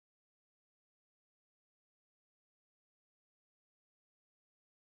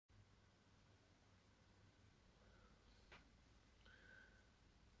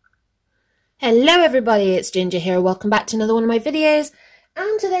Hello everybody, it's Ginger here. Welcome back to another one of my videos.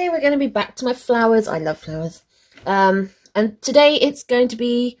 And today we're going to be back to my flowers. I love flowers. And today it's going to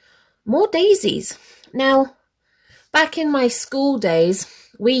be more daisies. Now, back in my school days,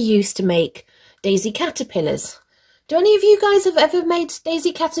 we used to make daisy caterpillars. Do any of you guys have ever made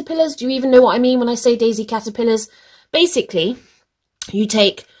daisy caterpillars? Do you even know what I mean when I say daisy caterpillars? Basically, you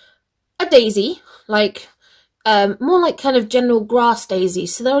take a daisy, like more like kind of general grass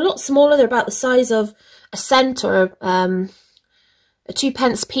daisies. So they're a lot smaller. They're about the size of a cent or a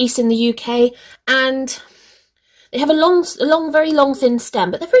 2p piece in the UK, and they have a very long, thin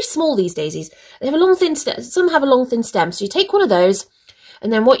stem. But they're very small, these daisies. They have a long, thin stem. Some have a long, thin stem. So you take one of those,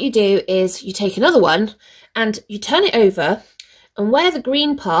 and then what you do is you take another one, and you turn it over, and where the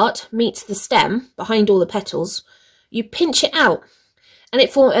green part meets the stem behind all the petals, you pinch it out, and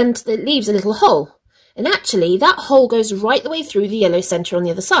it leaves a little hole. And actually, that hole goes right the way through the yellow centre on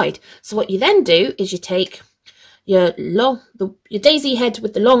the other side. So what you then do is you take your daisy head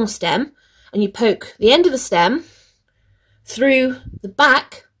with the long stem, and you poke the end of the stem through the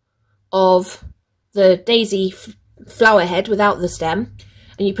back of the daisy flower head without the stem,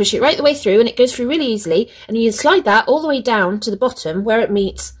 and you push it right the way through, and it goes through really easily. And you slide that all the way down to the bottom where it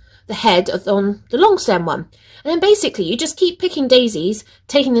meets the head on the long stem one. And then basically you just keep picking daisies,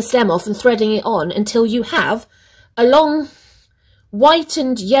 taking the stem off and threading it on until you have a long white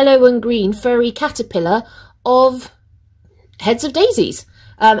and yellow and green furry caterpillar of heads of daisies.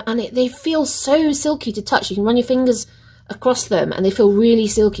 They feel so silky to touch. You can run your fingers across them and they feel really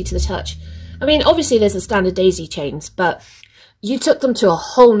silky to the touch. I mean, obviously there's the standard daisy chains, but you took them to a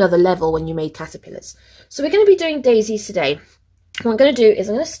whole nother level when you made caterpillars. So we're going to be doing daisies today. What I'm going to do is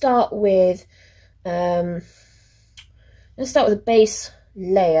I'm going to start with a base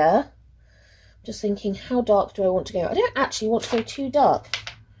layer. I'm just thinking, how dark do I want to go? I don't actually want to go too dark.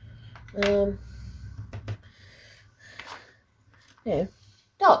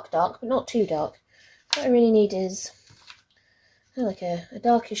 Dark, but not too dark. What I really need is kind of like a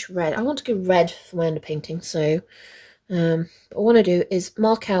darkish red. I want to go red for my underpainting, so what I want to do is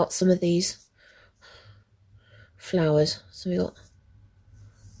mark out some of these flowers. So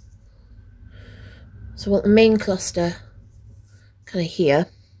I want the main cluster kind of here,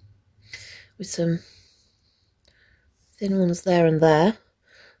 with some thin ones there and there,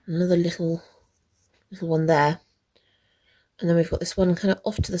 another little one there, and then we've got this one kind of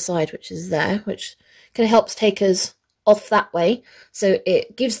off to the side, which is there, which kind of helps take us off that way. So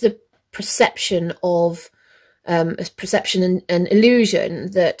it gives the perception of and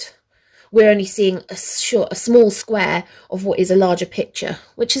illusion that we're only seeing a small square of what is a larger picture,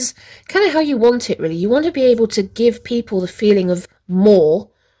 which is kind of how you want it, really. You want to be able to give people the feeling of more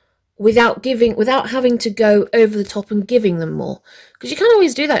without having to go over the top and giving them more, because you can't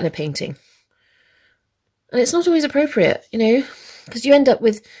always do that in a painting, and it's not always appropriate, you know, because you end up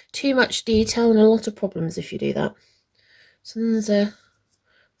with too much detail and a lot of problems if you do that. So then there's a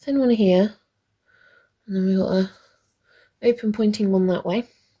thin one here, and then we've got a open pointing one that way.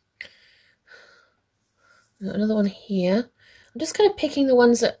 Got another one here. I'm just kind of picking the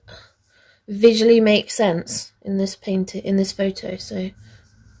ones that visually make sense in this photo. So,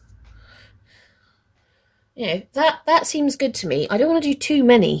 you know, that seems good to me. I don't want to do too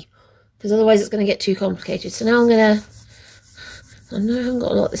many, because otherwise it's going to get too complicated. So now I know I haven't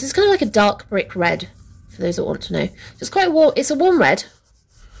got a lot. This is kind of like a dark brick red, for those that want to know. It's quite warm. It's a warm red.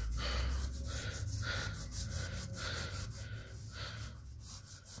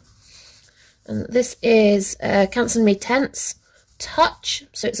 And this is Canson Made Tense Touch,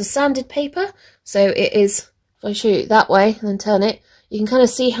 so it's a sanded paper. So it is, if I shoot it that way and then turn it, you can kind of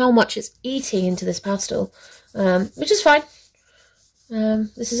see how much it's eating into this pastel, which is fine.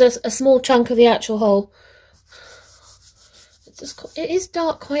 This is a small chunk of the actual whole. It is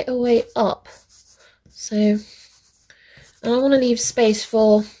dark quite a way up, so, and I want to leave space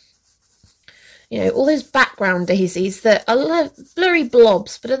for, you know, all those background daisies that are blurry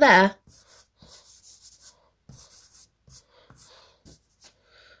blobs but are there.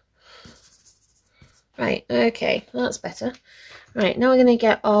 Right, okay, that's better. Right, now we're going to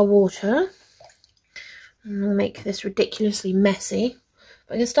get our water, and we'll make this ridiculously messy.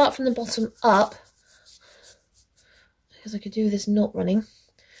 But I'm going to start from the bottom up, because I could do with this not running.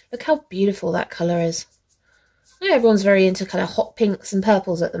 Look how beautiful that colour is. I know everyone's very into kind of hot pinks and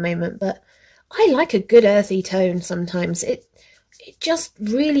purples at the moment, but I like a good earthy tone sometimes. It just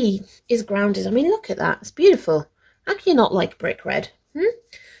really is grounded. I mean, look at that, it's beautiful. How can you not like brick red? Who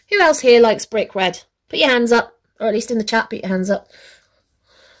else here likes brick red? Put your hands up, or at least in the chat, put your hands up.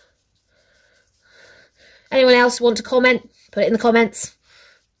 Anyone else want to comment? Put it in the comments.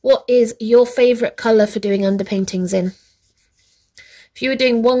 what is your favourite colour for doing underpaintings in? If you were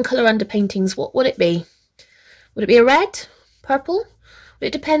doing one colour underpaintings, what would it be? Would it be a red? Purple?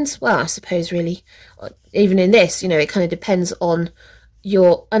 It depends, well, I suppose really, even in this, you know, it kind of depends on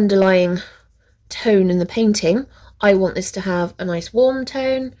your underlying tone in the painting. I want this to have a nice warm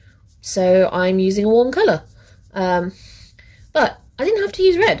tone, so I'm using a warm colour. But I didn't have to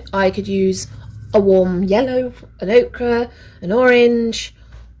use red. I could use a warm yellow, an ochre, an orange,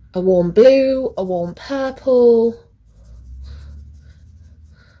 a warm blue, a warm purple.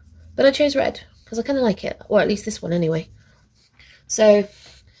 But I chose red because I kind of like it, or at least this one anyway. So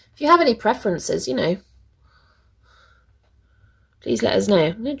if you have any preferences, you know, please let us know.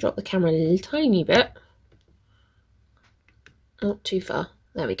 I'm going to drop the camera a little tiny bit. Not too far.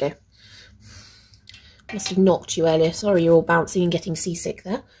 There we go. Must have knocked you earlier. Sorry, you're all bouncy and getting seasick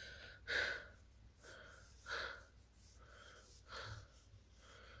there.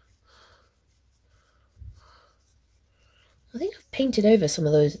 I think I've painted over some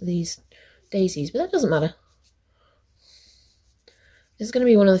of these daisies, but that doesn't matter. This is going to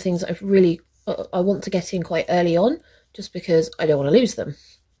be one of the things that I want to get in quite early on, just because I don't want to lose them.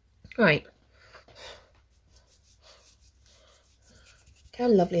 Right. Look how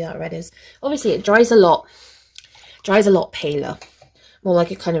lovely that red is. Obviously it dries a lot paler, more like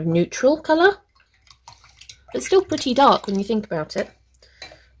a kind of neutral colour, but still pretty dark when you think about it.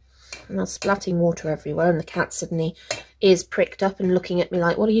 And I'm splatting water everywhere, and the cat suddenly is pricked up and looking at me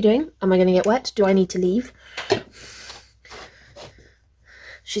like, what are you doing? Am I going to get wet? Do I need to leave?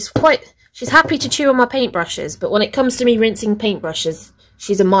 She's happy to chew on my paintbrushes, but when it comes to me rinsing paintbrushes,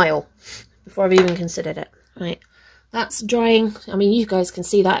 she's a mile before I've even considered it. Right, that's drying. I mean, you guys can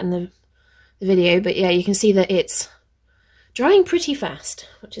see that in the video, but yeah, you can see that it's drying pretty fast,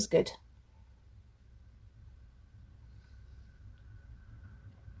 which is good.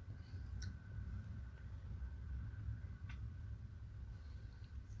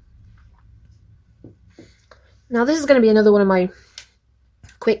 Now this is going to be another one of my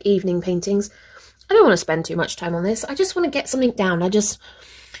quick evening paintings. I don't want to spend too much time on this. I just want to get something down. I've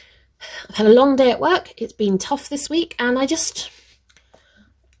had a long day at work. It's been tough this week, and I just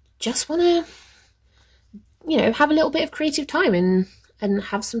want to, you know, have a little bit of creative time and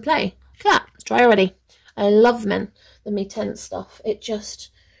have some play. Look at that, it's dry already. I love the Mi-Teintes stuff. It's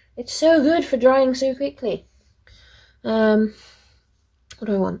so good for drying so quickly. What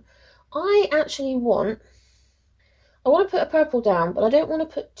do I want? I want to put a purple down, but I don't want to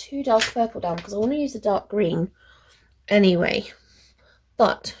put too dark purple down because I want to use the dark green anyway.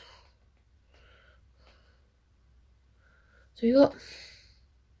 But so we got,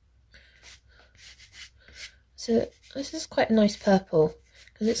 so this is quite a nice purple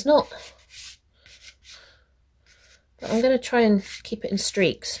because it's not, but I'm going to try and keep it in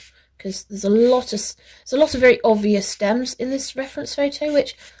streaks because there's a lot of very obvious stems in this reference photo,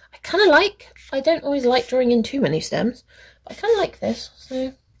 which I kind of like. I don't always like drawing in too many stems, but I kind of like this. So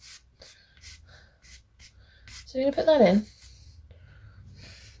we're going to put that in.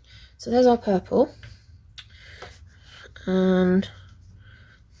 So there's our purple. And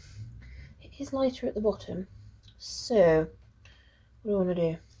it is lighter at the bottom. So what do I want to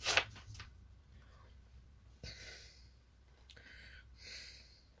do?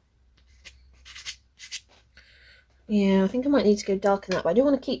 Yeah, I think I might need to go darker than that, but I do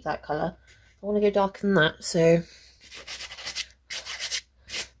want to keep that colour. I want to go darker than that, so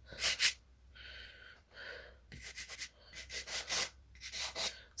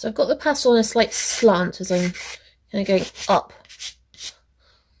I've got the pastel on a slight slant as I'm kind of going up.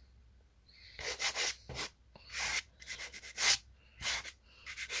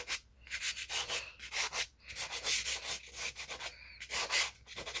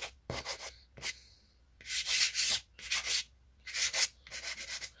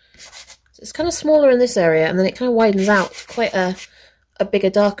 It's kind of smaller in this area, and then it kind of widens out to quite a bigger,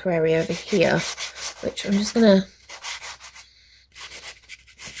 darker area over here, which I'm just going to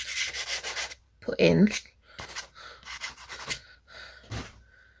put in.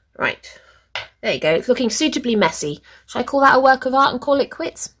 Right, there you go. It's looking suitably messy. Should I call that a work of art and call it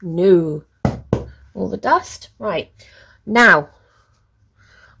quits? No. All the dust. Right, now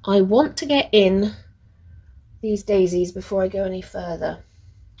I want to get in these daisies before I go any further.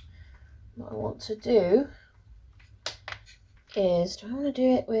 What I want to do is, do I want to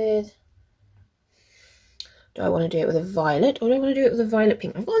do it with a violet, or do I want to do it with a violet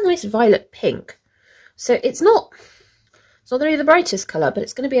pink? I've got a nice violet pink, so it's not really the brightest colour, but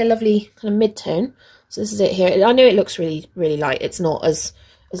it's going to be a lovely kind of mid-tone. So this is it here. I know it looks really, really light. It's not as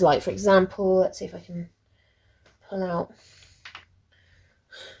light. For example, let's see if I can pull out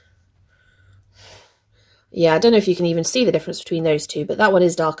Yeah, I don't know if you can even see the difference between those two, but that one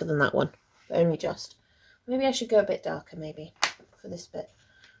is darker than that one, but only just. Maybe I should go a bit darker, maybe, for this bit.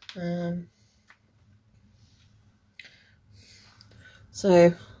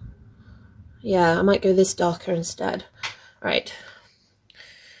 So, yeah, I might go this darker instead. Right.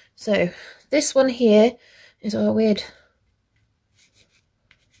 So, this one here is a weird...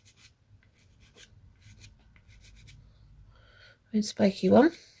 spiky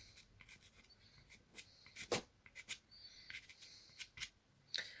one.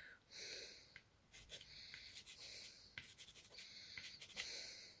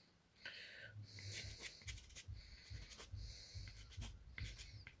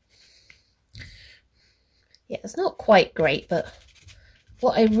 Yeah, it's not quite great, but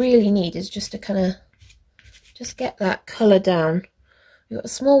what I really need is just to kind of just get that colour down. We've got a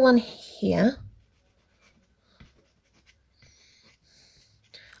small one here.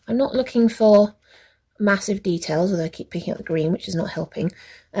 I'm not looking for massive details, although I keep picking up the green, which is not helping.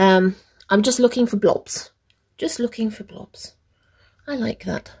 I'm just looking for blobs. Just looking for blobs. I like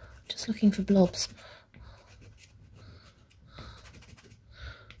that. Just looking for blobs.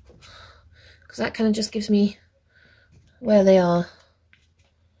 Because that kind of just gives me where they are.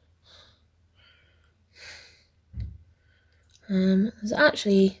 There's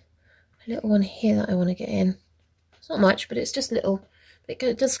actually a little one here that I want to get in. It's not much, but it's just little. But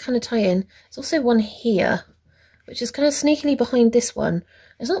it does kind of tie in. There's also one here, which is kind of sneakily behind this one.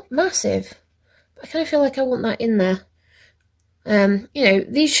 It's not massive, but I kind of feel like I want that in there. You know,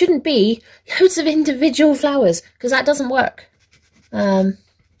 these shouldn't be loads of individual flowers, because that doesn't work. You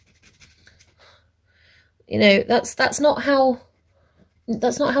know, that's not how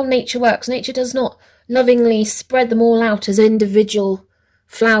nature works. Nature does not lovingly spread them all out as individual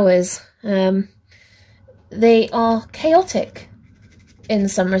flowers. They are chaotic in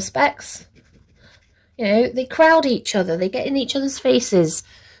some respects. You know, they crowd each other, they get in each other's faces,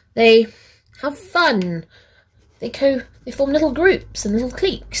 they have fun, they form little groups and little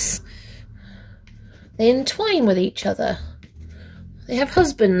cliques, they entwine with each other, they have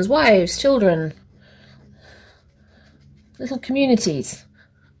husbands, wives, children, little communities,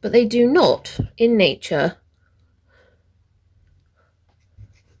 but they do not, in nature,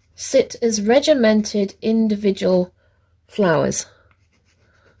 sit as regimented individual flowers.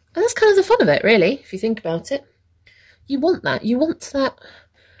 And that's kind of the fun of it, really, if you think about it. You want that. You want that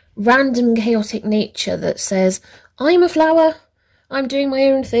random, chaotic nature that says, I'm a flower, I'm doing my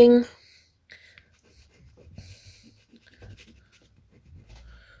own thing.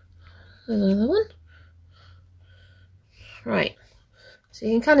 There's another one. Right. So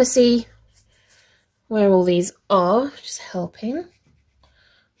you can kind of see where all these are, which is helping.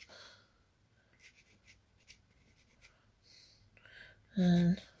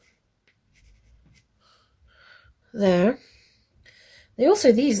 And there. They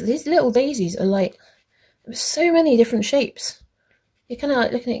also, these little daisies are like, there's so many different shapes. You're kind of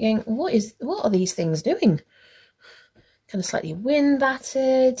like looking at it going, what are these things doing? Kind of slightly wind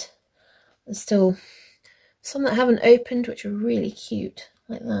battered. There's still some that haven't opened, which are really cute,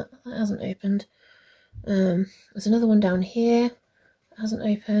 like that. That hasn't opened. There's another one down here that hasn't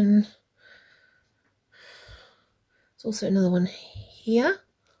opened. There's also another one here.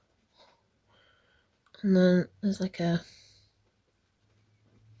 And then there's like a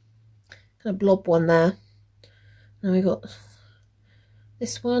kind of blob one there. Now we've got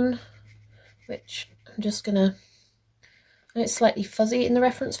this one, which I'm just gonna, it's slightly fuzzy in the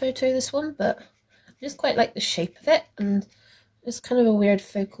reference photo, this one, but I just quite like the shape of it, and it's kind of a weird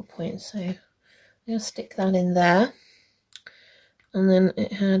focal point, so I'm gonna stick that in there. And then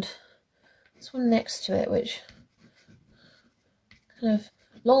it had this one next to it, which kind of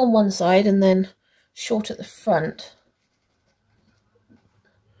long on one side and then short at the front.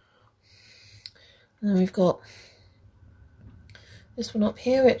 And then we've got this one up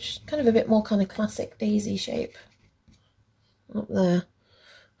here, which is kind of a bit more kind of classic daisy shape up there.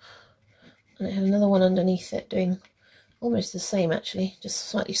 And it had another one underneath it doing almost the same, actually, just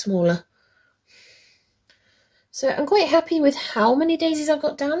slightly smaller. So I'm quite happy with how many daisies I've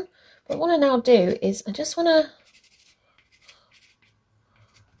got down, but what I now do is I just want to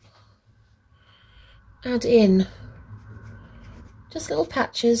add in just little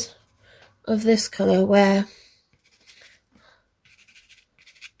patches of this colour where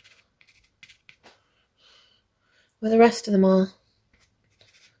the rest of them are.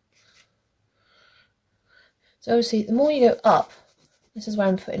 So obviously the more you go up, this is where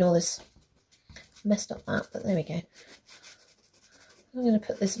I'm putting all this, messed up that, but there we go. I'm going to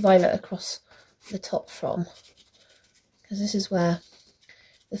put this violet across the top from, because this is where,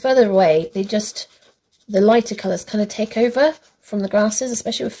 the further away, they just the lighter colours kind of take over from the grasses,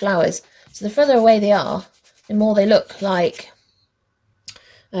 especially with flowers. So the further away they are, the more they look like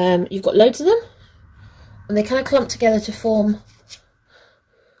you've got loads of them, and they kind of clump together to form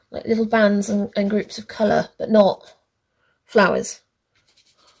like little bands and groups of colour, but not flowers.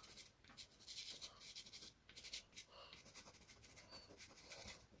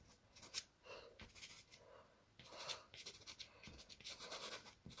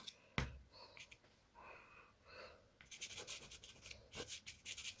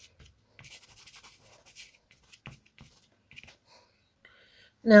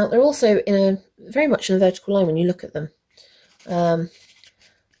 Now they're also very much in a vertical line when you look at them, and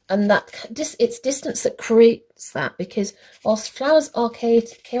it's distance that creates that, because whilst flowers are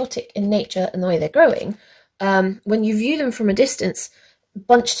chaotic in nature and the way they're growing, when you view them from a distance,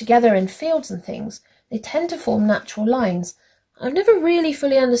 bunched together in fields and things, they tend to form natural lines. I've never really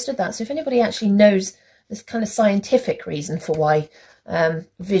fully understood that, so if anybody actually knows this kind of scientific reason for why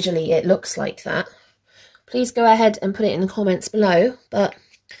visually it looks like that, please go ahead and put it in the comments below. But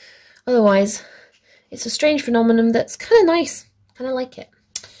otherwise, it's a strange phenomenon that's kind of nice. Kind of like it.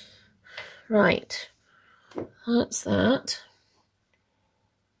 Right, that's that.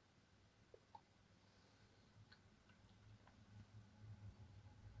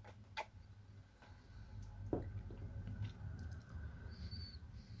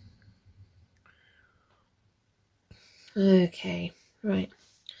 Okay, right.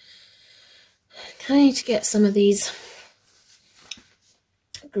 I need to get some of these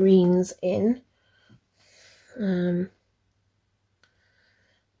greens in. There's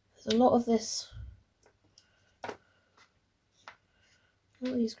a lot of this, all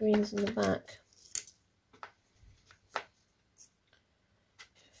these greens in the back. I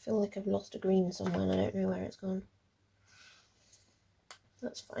feel like I've lost a green somewhere and I don't know where it's gone.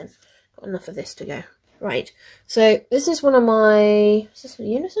 That's fine. Got enough of this to go. Right, so this is one of my, is this a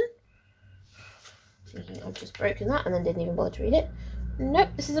unison? I've just broken that and then didn't even bother to read it. Nope,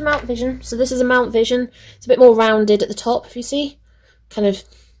 this is a Mount Vision. So this is a Mount Vision. It's a bit more rounded at the top, if you see. Kind of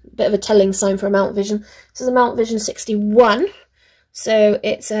a bit of a telling sign for a Mount Vision. This is a Mount Vision 61. So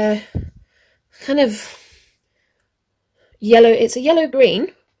it's a kind of yellow, it's a yellow-green.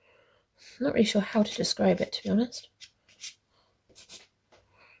 I'm not really sure how to describe it, to be honest.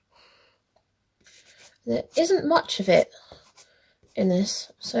 There isn't much of it in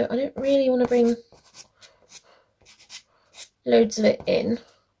this, so I don't really want to bring loads of it in.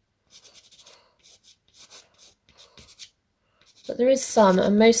 But there is some,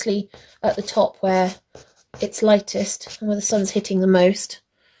 and mostly at the top where it's lightest and where the sun's hitting the most.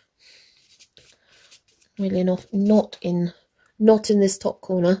 Really enough, not in this top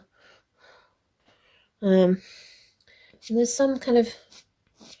corner. And there's some kind of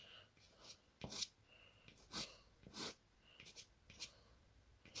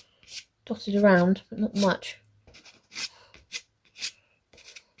dotted around, but not much.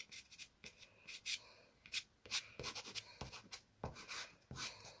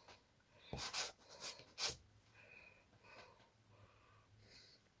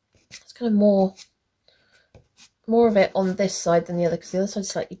 It's kind of more of it on this side than the other, because the other side's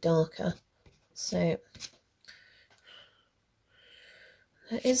slightly darker. So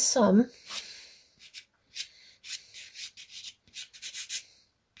there is some.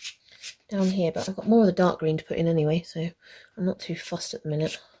 Down here, but I've got more of the dark green to put in anyway, so I'm not too fussed at the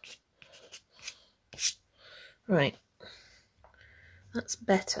minute. Right, that's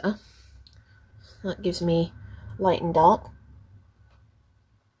better. That gives me light and dark.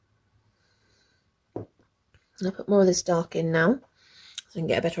 And I'll put more of this dark in now, so I can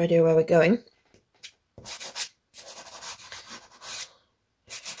get a better idea where we're going.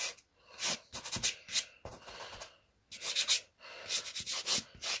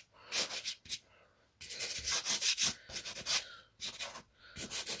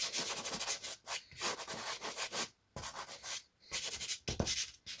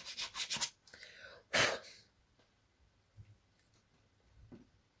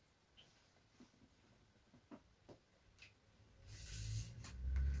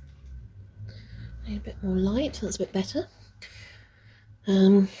 A bit more light, that's a bit better.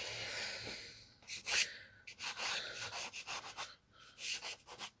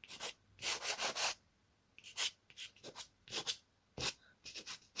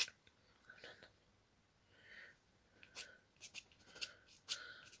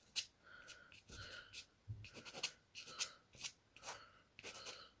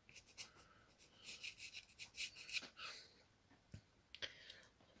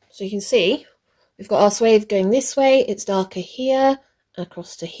 So you can see we've got our swathe going this way, it's darker here,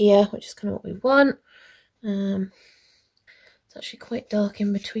 across to here, which is kind of what we want. It's actually quite dark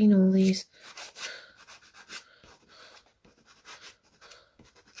in between all these.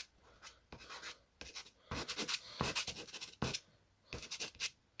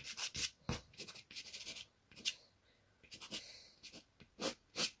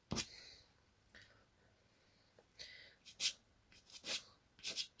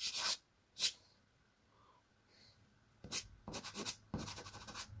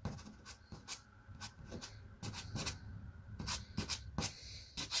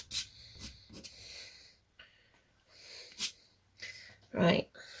 Right,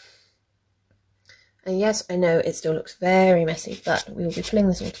 and yes, I know it still looks very messy, but we will be pulling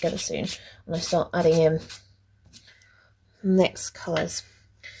this all together soon when I start adding in next colours.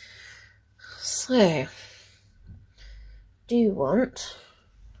 So, do want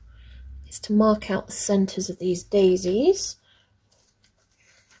is to mark out the centres of these daisies.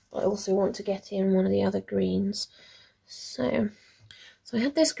 I also want to get in one of the other greens. So I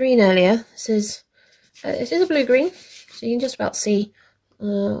had this green earlier. This is it is a blue green, so you can just about see.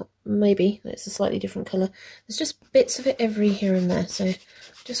 Maybe it's a slightly different colour. There's just bits of it every here and there, so I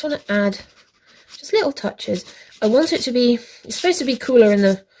just want to add just little touches. I want it to be, it's supposed to be cooler in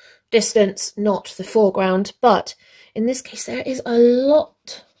the distance, not the foreground, but in this case there is a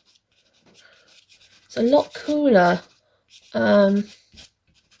lot, it's a lot cooler. A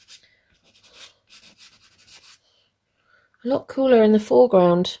lot cooler in the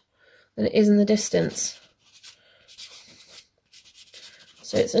foreground than it is in the distance.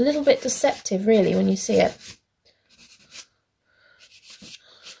 So it's a little bit deceptive really when you see it.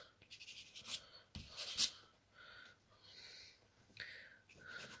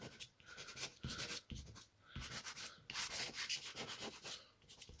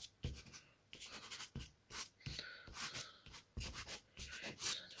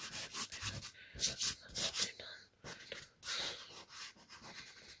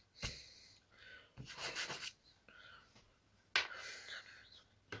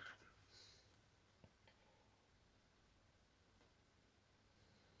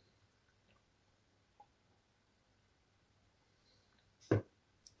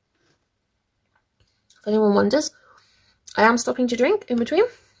 If anyone wonders, I am stopping to drink in between.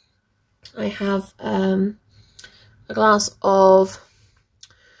 I have a glass of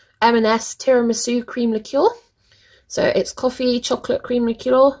M&S tiramisu cream liqueur. So it's coffee chocolate cream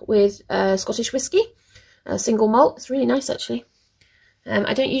liqueur with Scottish whiskey, single malt. It's really nice actually.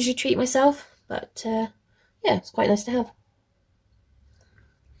 I don't usually treat myself, but yeah, it's quite nice to have.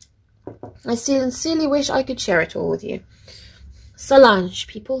 I sincerely wish I could share it all with you. Solange,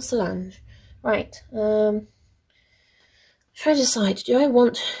 people, Solange. Right, try to decide, do I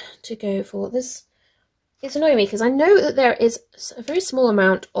want to go for this? It's annoying me because I know that there is a very small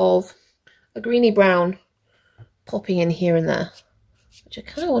amount of a greeny brown popping in here and there, which I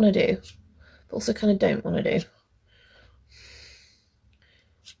kind of want to do, but also kind of don't want to do.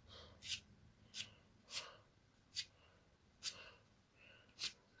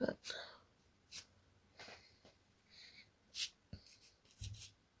 But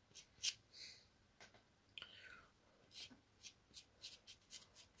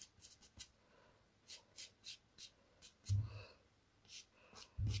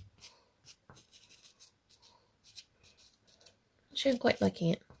actually, I'm quite liking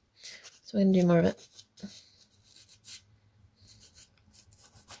it, so I'm going to do more of it.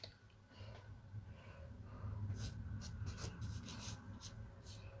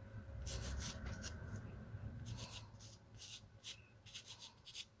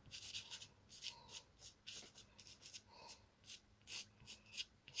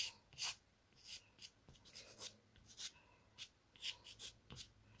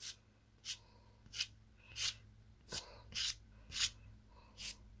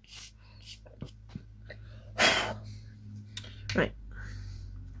 Right.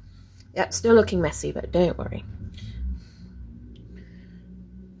 Yep, still looking messy, but don't worry.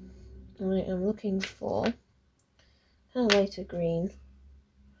 I am looking for a lighter green.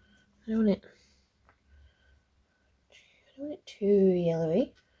 I don't want it too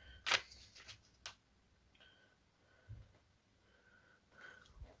yellowy.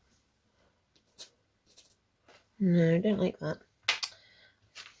 No, I don't like that.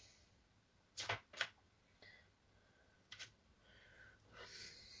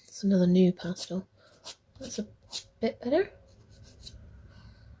 It's another new pastel. That's a bit better.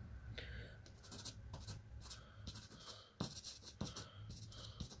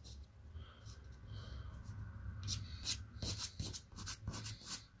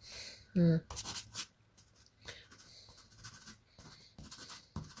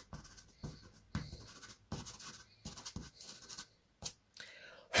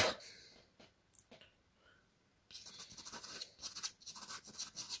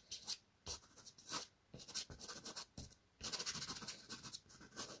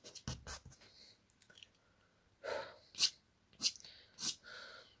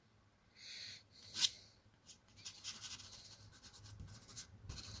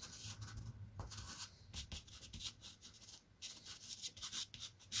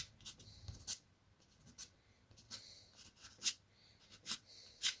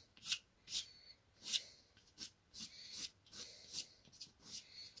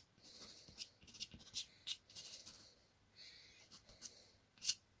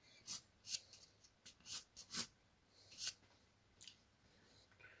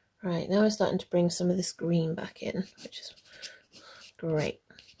 Right, now we're starting to bring some of this green back in, which is great.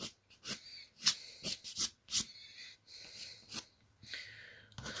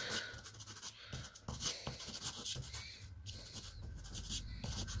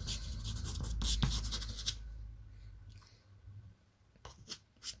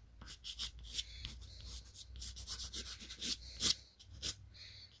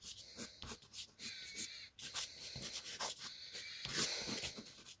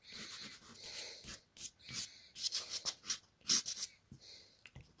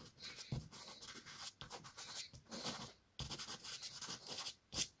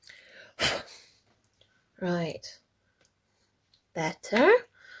 Right, better.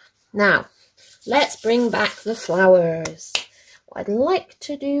 Now, let's bring back the flowers. What I'd like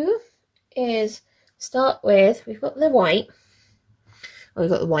to do is start with, we've got the white, we've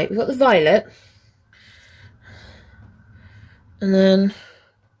got the violet, and then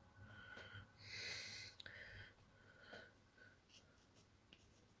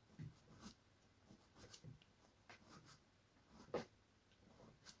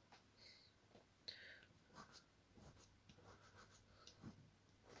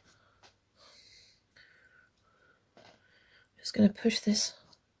just going to push this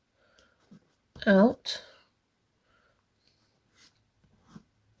out.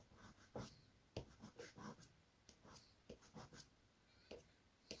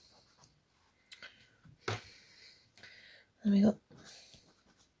 And we got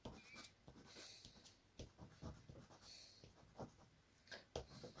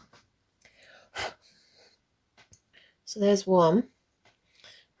so there's one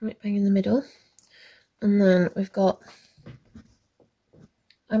right bang in the middle, and then we've got,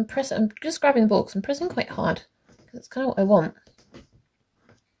 I'm just grabbing the ball because I'm pressing quite hard because it's kind of what I want.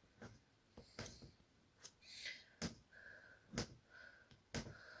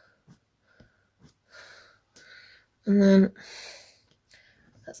 And then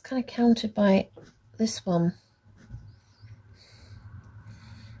that's kind of countered by this one.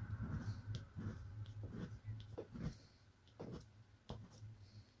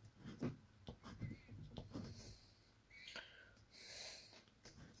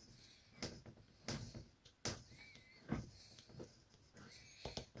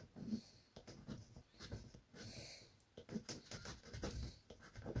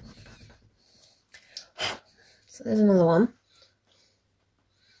 So there's another one.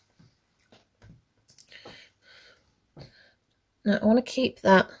 Now I want to keep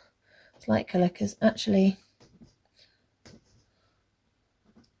that light colour because actually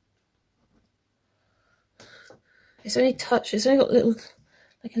it's only touch, it's only got little,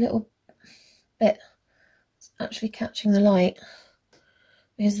 like a little bit that's actually catching the light,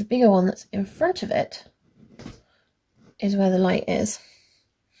 because the bigger one that's in front of it is where the light is.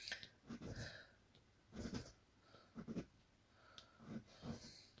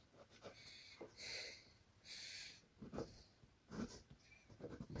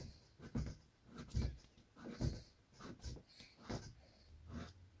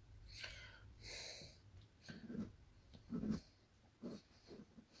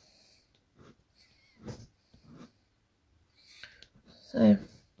 So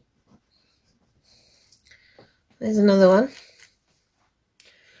there's another one.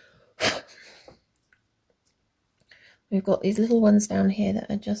 We've got these little ones down here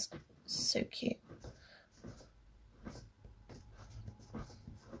that are just so cute.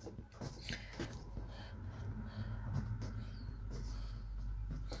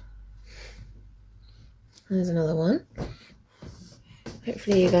 There's another one.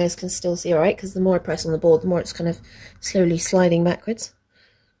 Hopefully you guys can still see alright, because the more I press on the board, the more it's kind of slowly sliding backwards.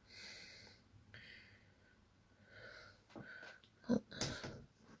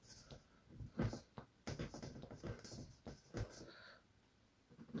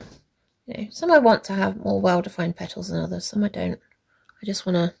 You know, some I want to have more well-defined petals than others, some I don't. I just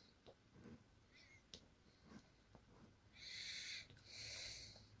want to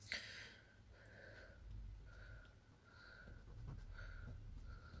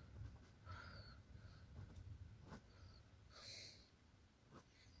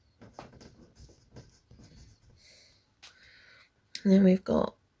and then we've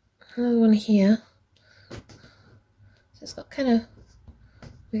got another one here. So it's got kind of,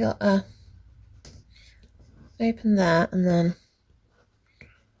 we got open that, and then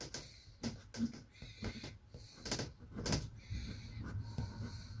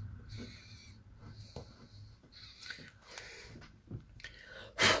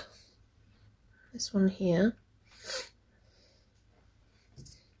this one here.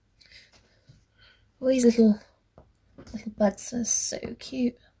 All these little buds are so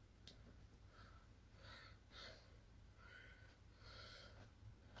cute.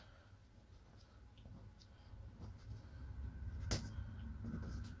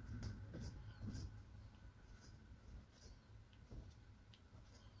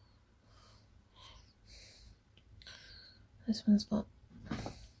 This one's got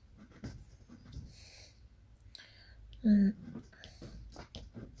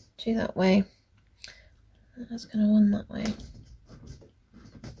two that way. That's going to one that way.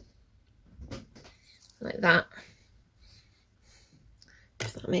 Like that.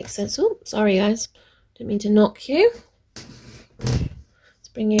 If that makes sense. Oh, sorry guys. Didn't mean to knock you. Let's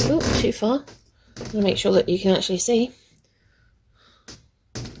bring you too far. I'm going to make sure that you can actually see.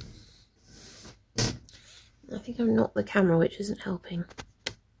 I think I've knocked the camera, which isn't helping.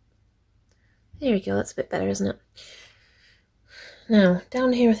 There we go, that's a bit better, isn't it? Now,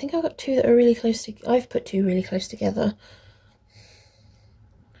 down here, I think I've got two that are really close to... I've put two really close together.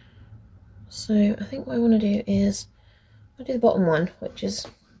 So, I think what I want to do is... I'll do the bottom one, which is...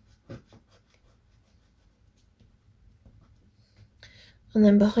 And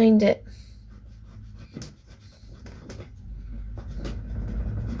then behind it...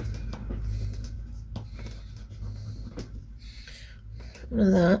 one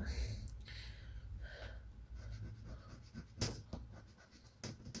of that.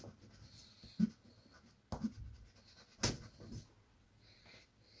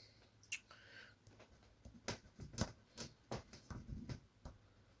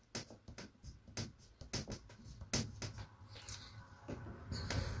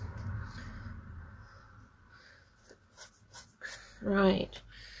 Right,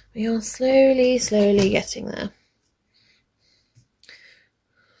 we are slowly getting there.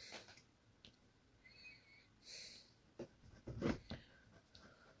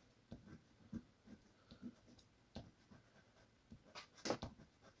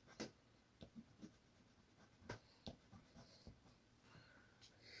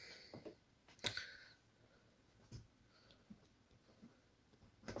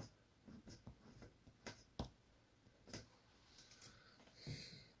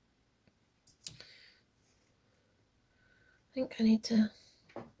 I think I need to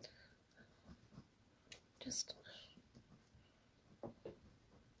just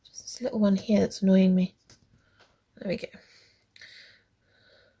this little one here that's annoying me. There we go.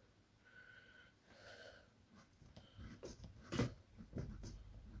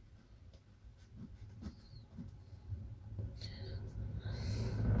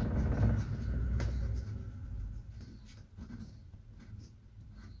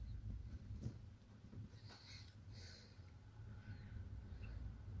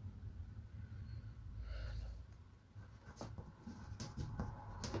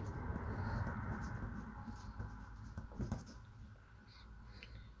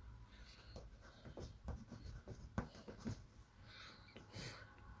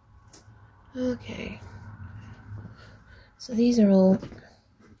 Okay, so these are all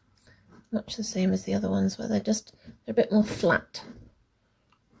much the same as the other ones, where they're a bit more flat.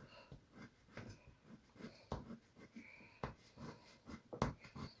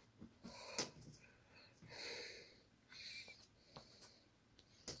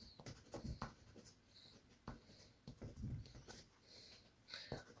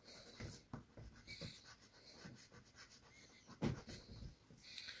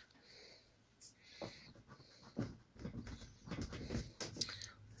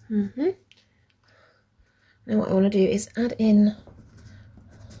 Now what I want to do is add in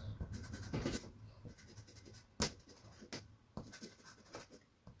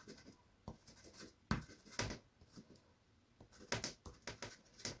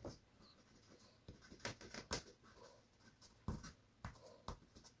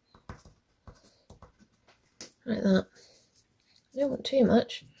like that. I don't want too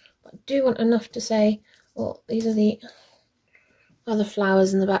much, but I do want enough to say, well, these are the other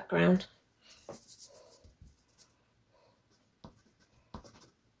flowers in the background.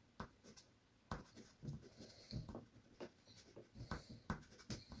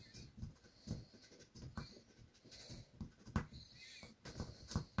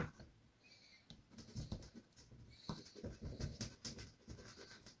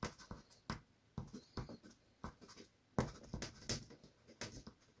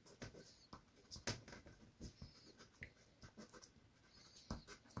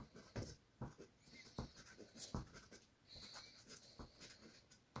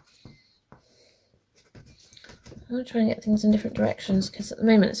 I'm going to try and get things in different directions, because at the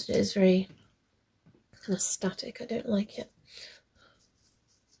moment it is very kind of static. I don't like it.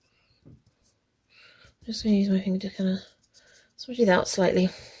 I'm just going to use my finger to kind of smudge it out slightly.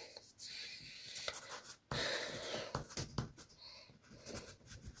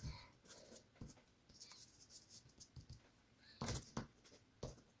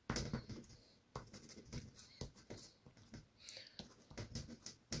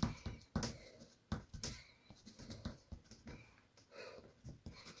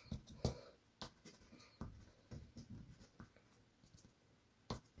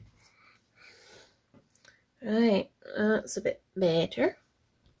 Right, that's a bit better.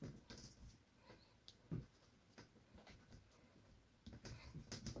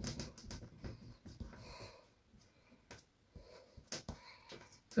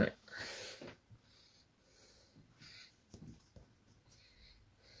 Right.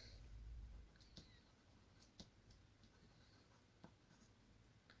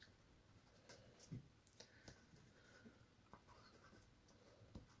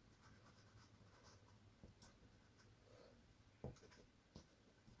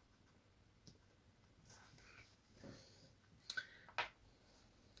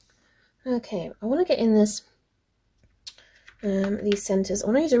 Okay, I want to get in this these centers. I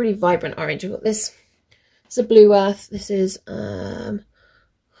want to use a really vibrant orange. We've got this. It's a Blue Earth. This is 05A.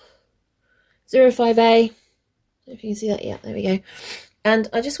 If you can see that, yeah, there we go. And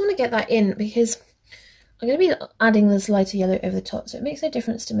I just want to get that in because I'm going to be adding this lighter yellow over the top, so it makes no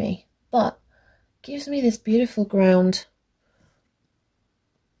difference to me, but it gives me this beautiful ground.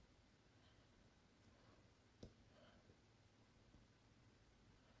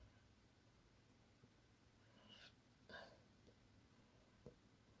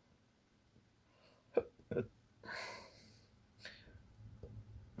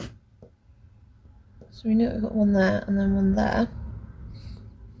 So we know we've got one there and then one there.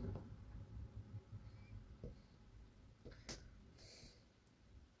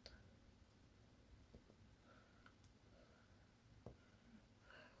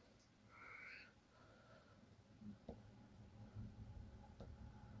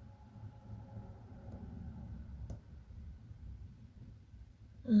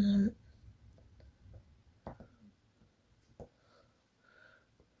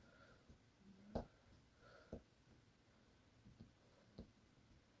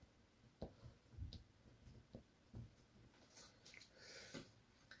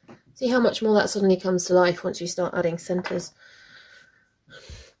 See how much more that suddenly comes to life once you start adding centers,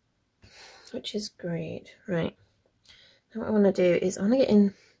 which is great. Right, now what I want to do is I want to get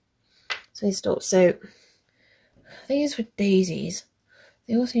in some of these stalks. So I think it's with daisies.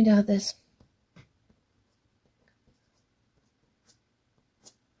 They all seem to have this.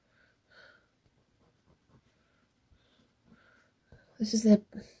 This is the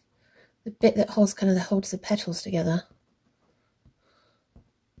bit that holds the petals together.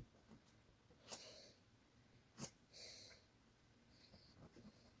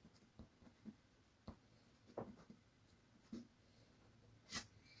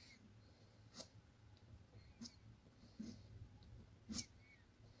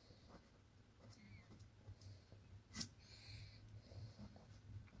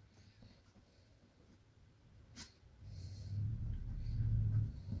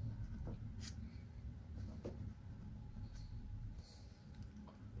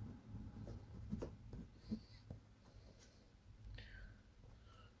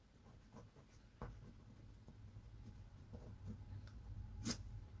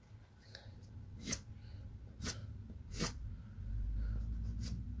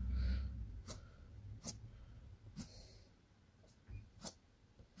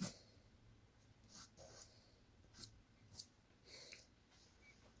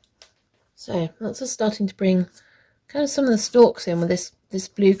 So that's just starting to bring kind of some of the stalks in with this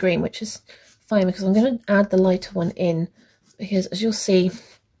blue-green, which is fine because I'm going to add the lighter one in because, as you'll see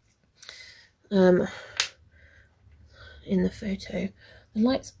in the photo, the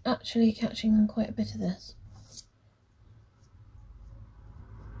light's actually catching on quite a bit of this.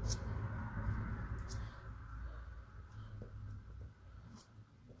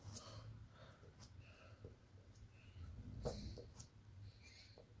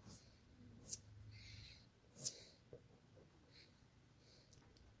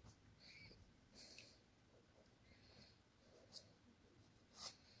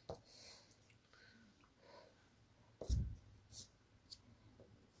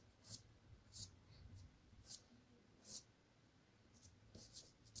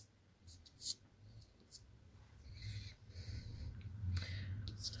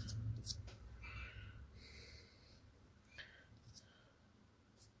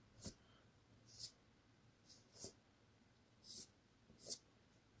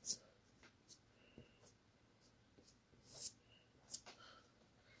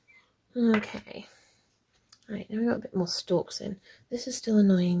 Okay, right, now we've got a bit more stalks in. This is still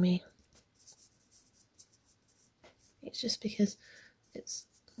annoying me. It's just because it's,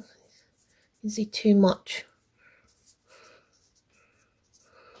 you can see too much.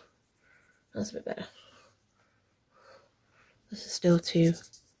 That's a bit better. This is still too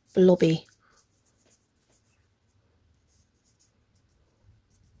blobby.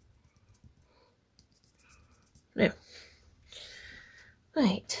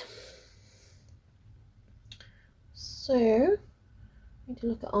 Right. So, we need to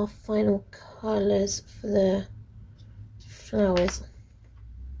look at our final colours for the flowers.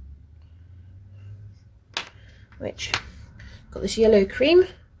 Which, got this yellow cream.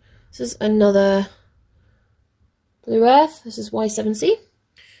 This is another Blue Earth. This is Y7C.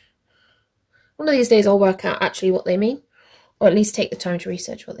 One of these days I'll work out actually what they mean, or at least take the time to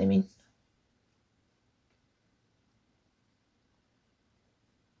research what they mean.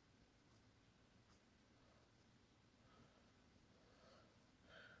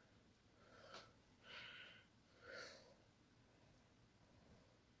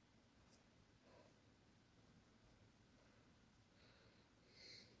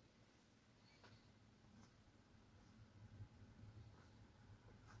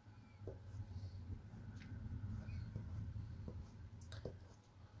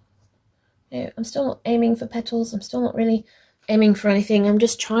 No, I'm still not aiming for petals. I'm still not really aiming for anything. I'm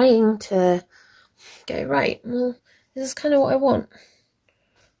just trying to go, right, well, this is kind of what I want.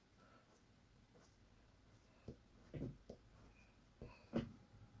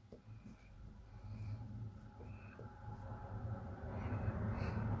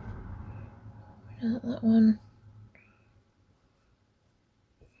 That one.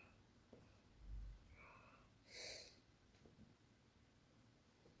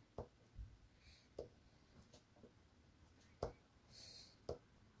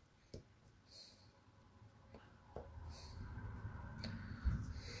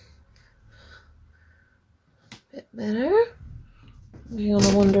 Bit better. Going on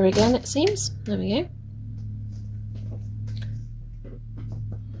a wander again, it seems. There we go.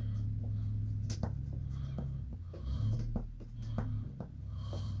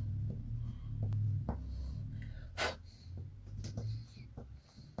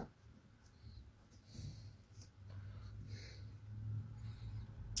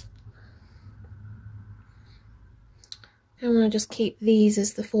 I want to just keep these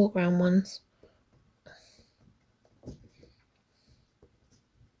as the foreground ones.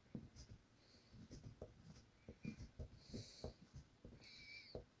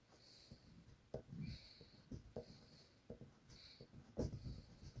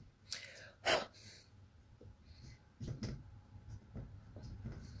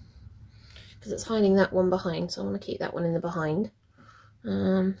 Because it's hiding that one behind, so I want to keep that one in the behind.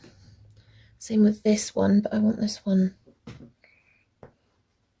 Same with this one, but I want this one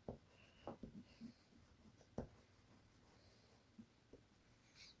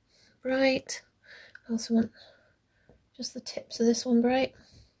bright. I also want just the tips of this one bright.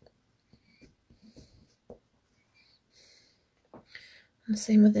 And the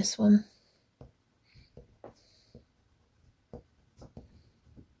same with this one.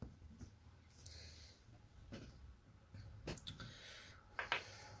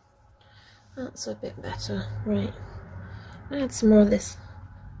 That's a bit better. Right. Add some more of this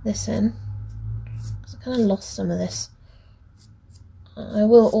in. Because I kind of lost some of this. I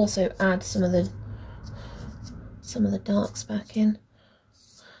will also add some of the darks back in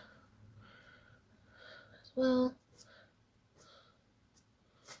as well.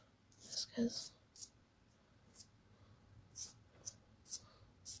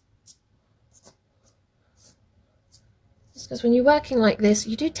 Just because when you're working like this,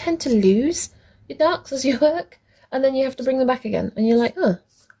 you do tend to lose your darks as you work, and then you have to bring them back again, and you're like, oh,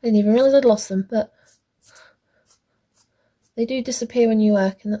 I didn't even realise I'd lost them, but they do disappear when you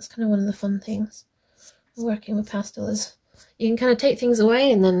work, and that's kind of one of the fun things of working with pastel is you can kind of take things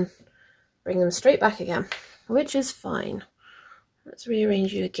away and then bring them straight back again, which is fine. Let's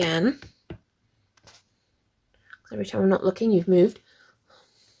rearrange you again. Every time I'm not looking, you've moved.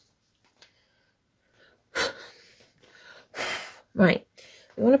 Right,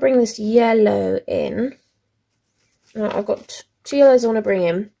 we want to bring this yellow in. I've got two yellows I want to bring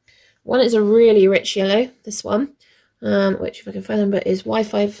in. One is a really rich yellow, this one, which if I can find them, but is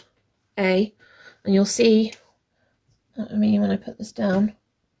Y5A, and you'll see what I mean when I put this down.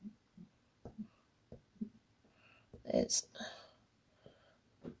 It's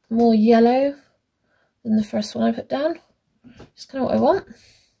more yellow than the first one I put down. Just kind of what I want.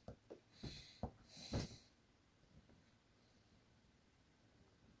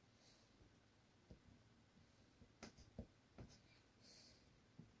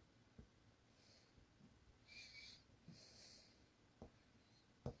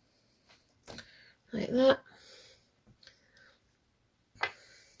 Like that.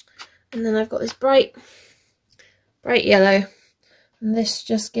 And then I've got this bright yellow, and this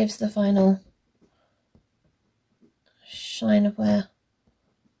just gives the final shine of where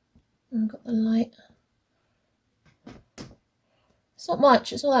I've got the light. It's not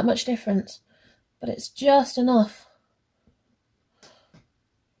much, it's not that much difference, but it's just enough.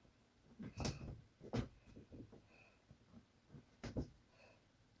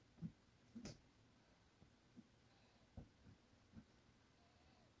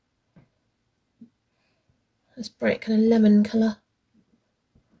 This bright kind of lemon colour.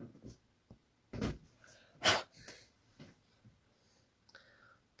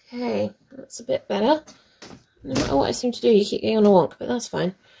 Okay, that's a bit better. No matter what I seem to do, you keep getting on a wonk, but that's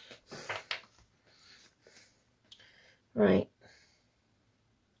fine. Right.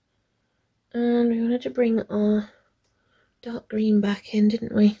 And we wanted to bring our dark green back in,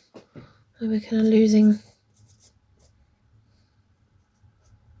 didn't we? We were kind of losing.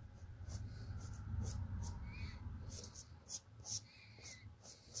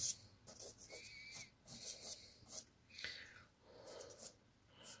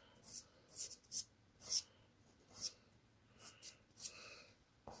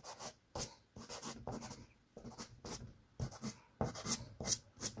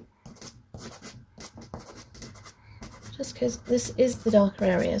 Just because this is the darker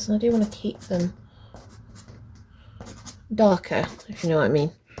areas and I do want to keep them darker, if you know what I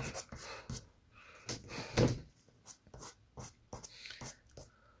mean.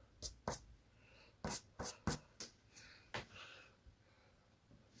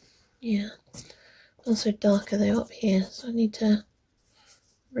 Yeah, also darker though up here, so I need to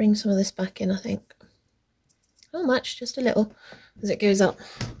bring some of this back in, I think. Not much, just a little as it goes up.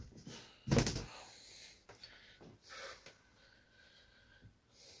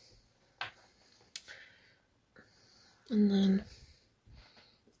 And then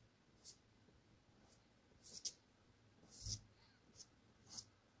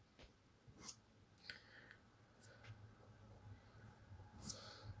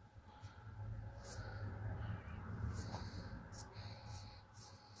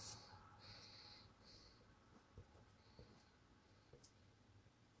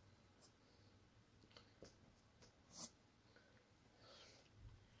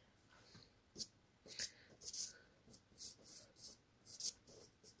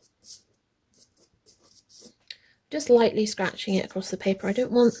just lightly scratching it across the paper. I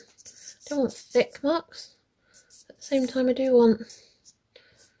don't want thick marks. At the same time, I do want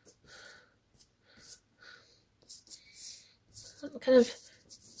kind of,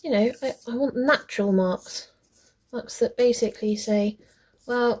 you know, I want natural marks. Marks that basically say,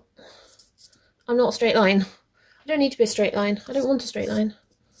 well, I'm not a straight line. I don't need to be a straight line. I don't want a straight line.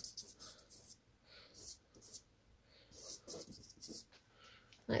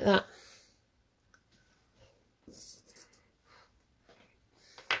 Like that.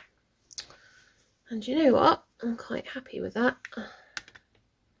 And you know what? I'm quite happy with that.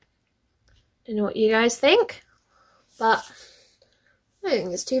 Don't know what you guys think, but I don't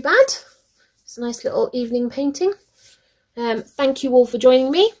think it's too bad. It's a nice little evening painting. Thank you all for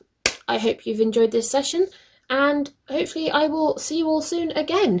joining me. I hope you've enjoyed this session, and hopefully I will see you all soon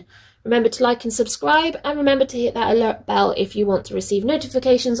again. Remember to like and subscribe, and remember to hit that alert bell if you want to receive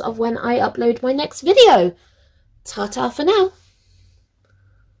notifications of when I upload my next video. Ta-ta for now.